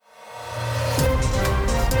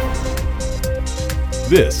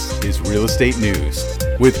This is Real Estate News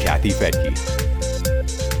with Kathy Fettke.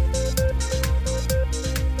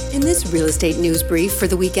 In this Real Estate News brief for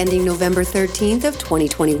the week ending November 13th of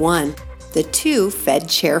 2021, the two Fed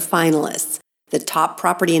chair finalists, the top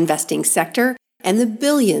property investing sector, and the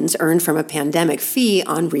billions earned from a pandemic fee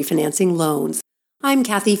on refinancing loans. I'm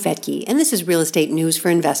Kathy Fettke, and this is Real Estate News for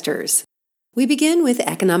Investors. We begin with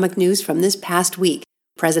economic news from this past week.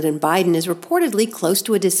 President Biden is reportedly close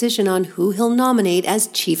to a decision on who he'll nominate as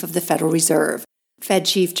chief of the Federal Reserve. Fed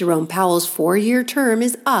Chief Jerome Powell's 4-year term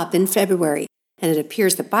is up in February, and it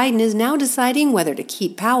appears that Biden is now deciding whether to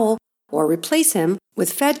keep Powell or replace him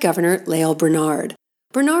with Fed Governor Lael Brainard.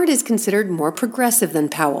 Brainard is considered more progressive than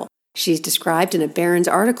Powell. She's described in a Barron's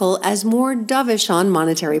article as more dovish on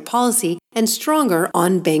monetary policy and stronger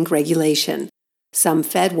on bank regulation. Some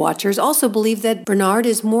Fed watchers also believe that Brainard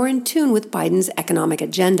is more in tune with Biden's economic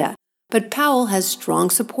agenda, but Powell has strong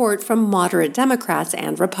support from moderate Democrats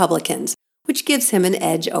and Republicans, which gives him an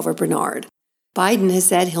edge over Brainard. Biden has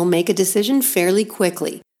said he'll make a decision fairly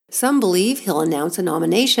quickly. Some believe he'll announce a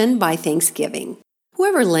nomination by Thanksgiving.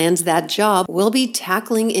 Whoever lands that job will be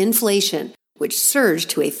tackling inflation, which surged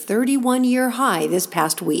to a 31-year high this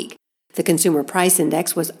past week. The Consumer Price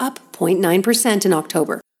Index was up 0.9% in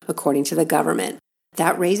October, according to the government.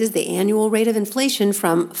 That raises the annual rate of inflation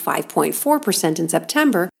from 5.4% in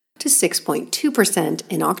September to 6.2%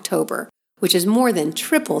 in October, which is more than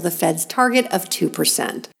triple the Fed's target of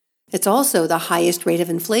 2%. It's also the highest rate of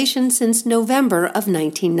inflation since November of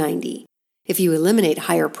 1990. If you eliminate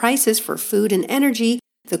higher prices for food and energy,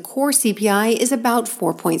 the core CPI is about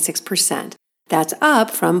 4.6%. That's up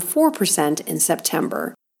from 4% in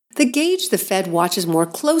September. The gauge the Fed watches more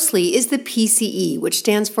closely is the PCE, which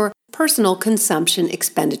stands for Personal Consumption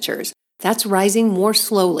Expenditures. That's rising more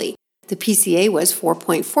slowly. The PCA was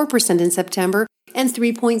 4.4% in September and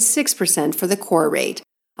 3.6% for the core rate.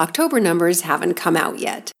 October numbers haven't come out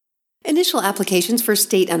yet. Initial applications for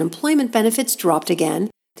state unemployment benefits dropped again.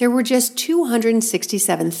 There were just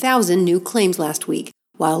 267,000 new claims last week,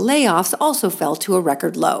 while layoffs also fell to a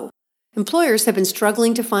record low. Employers have been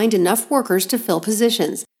struggling to find enough workers to fill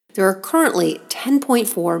positions. There are currently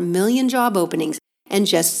 10.4 million job openings and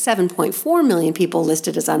just 7.4 million people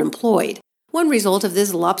listed as unemployed. One result of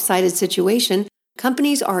this lopsided situation,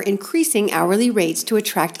 companies are increasing hourly rates to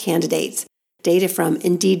attract candidates. Data from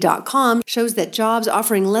Indeed.com shows that jobs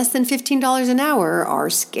offering less than $15 an hour are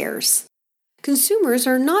scarce. Consumers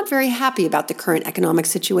are not very happy about the current economic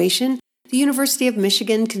situation. The University of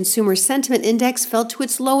Michigan Consumer Sentiment Index fell to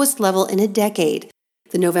its lowest level in a decade.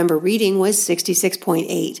 The November reading was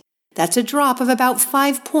 66.8. That's a drop of about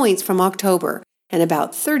 5 points from October, and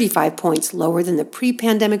about 35 points lower than the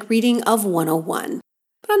pre-pandemic reading of 101.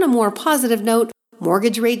 But on a more positive note,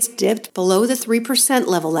 mortgage rates dipped below the 3%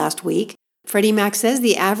 level last week. Freddie Mac says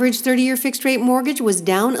the average 30-year fixed-rate mortgage was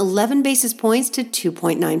down 11 basis points to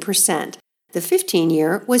 2.9%. The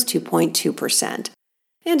 15-year was 2.2%.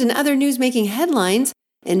 And in other news making headlines,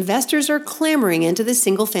 investors are clamoring into the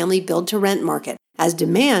single-family build-to-rent market as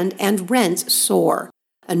demand and rents soar.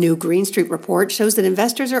 A new Green Street report shows that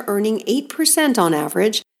investors are earning 8% on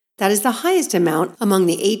average. That is the highest amount among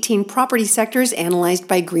the 18 property sectors analyzed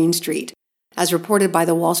by Green Street. As reported by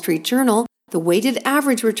the Wall Street Journal, the weighted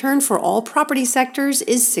average return for all property sectors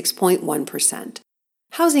is 6.1%.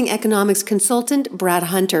 Housing economics consultant Brad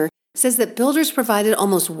Hunter says that builders provided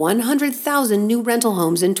almost 100,000 new rental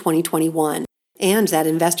homes in 2021, and that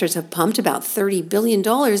investors have pumped about $30 billion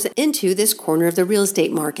into this corner of the real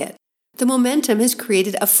estate market. The momentum has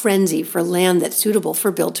created a frenzy for land that's suitable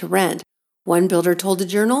for build-to-rent. One builder told the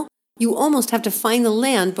Journal, "You almost have to find the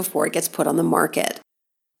land before it gets put on the market."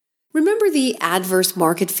 Remember the adverse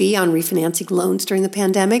market fee on refinancing loans during the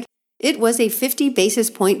pandemic? It was a 50 basis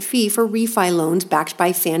point fee for refi loans backed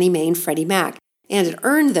by Fannie Mae and Freddie Mac, and it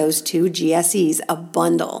earned those two GSEs a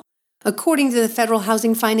bundle. According to the Federal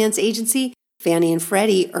Housing Finance Agency, Fannie and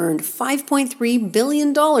Freddie earned $5.3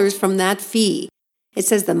 billion from that fee. It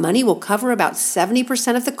says the money will cover about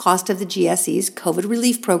 70% of the cost of the GSE's COVID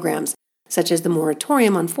relief programs, such as the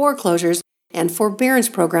moratorium on foreclosures and forbearance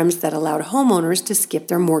programs that allowed homeowners to skip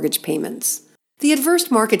their mortgage payments. The adverse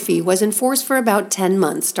market fee was in force for about 10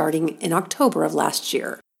 months, starting in October of last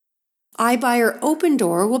year. iBuyer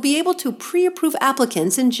Opendoor will be able to pre-approve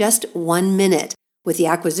applicants in just 1 minute with the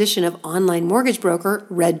acquisition of online mortgage broker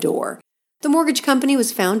Red Door. The mortgage company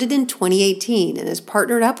was founded in 2018 and has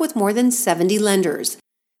partnered up with more than 70 lenders.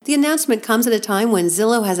 The announcement comes at a time when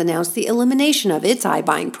Zillow has announced the elimination of its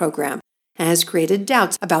iBuying program and has created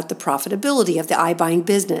doubts about the profitability of the iBuying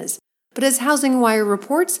business. But as Housing Wire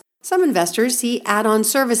reports, some investors see add-on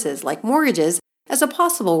services like mortgages as a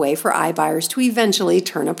possible way for iBuyers to eventually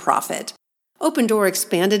turn a profit. Opendoor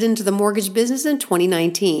expanded into the mortgage business in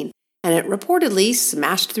 2019, and it reportedly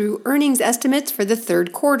smashed through earnings estimates for the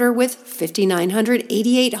third quarter with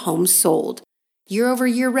 5,988 homes sold.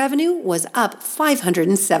 Year-over-year revenue was up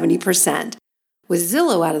 570%. With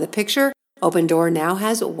Zillow out of the picture, Opendoor now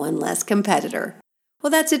has one less competitor. Well,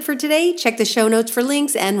 that's it for today. Check the show notes for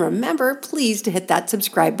links, and remember, please to hit that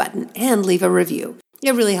subscribe button and leave a review.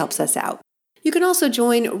 It really helps us out. You can also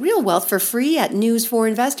join Real Wealth for free at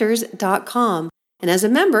newsforinvestors.com. And as a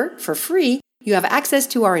member, for free, you have access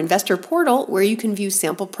to our investor portal where you can view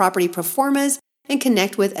sample property pro formas and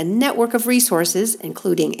connect with a network of resources,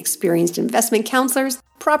 including experienced investment counselors,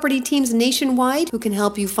 property teams nationwide who can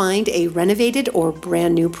help you find a renovated or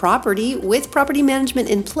brand new property with property management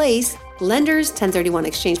in place, lenders, 1031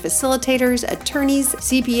 exchange facilitators, attorneys,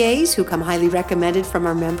 CPAs who come highly recommended from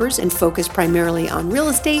our members and focus primarily on real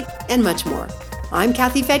estate, and much more. I'm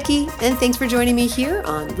Kathy Fettke, and thanks for joining me here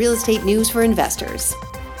on Real Estate News for Investors.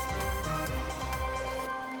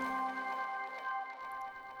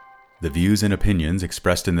 The views and opinions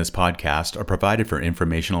expressed in this podcast are provided for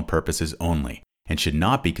informational purposes only and should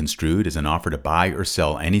not be construed as an offer to buy or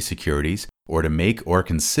sell any securities or to make or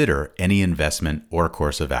consider any investment or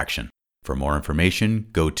course of action. For more information,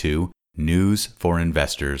 go to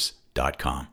newsforinvestors.com.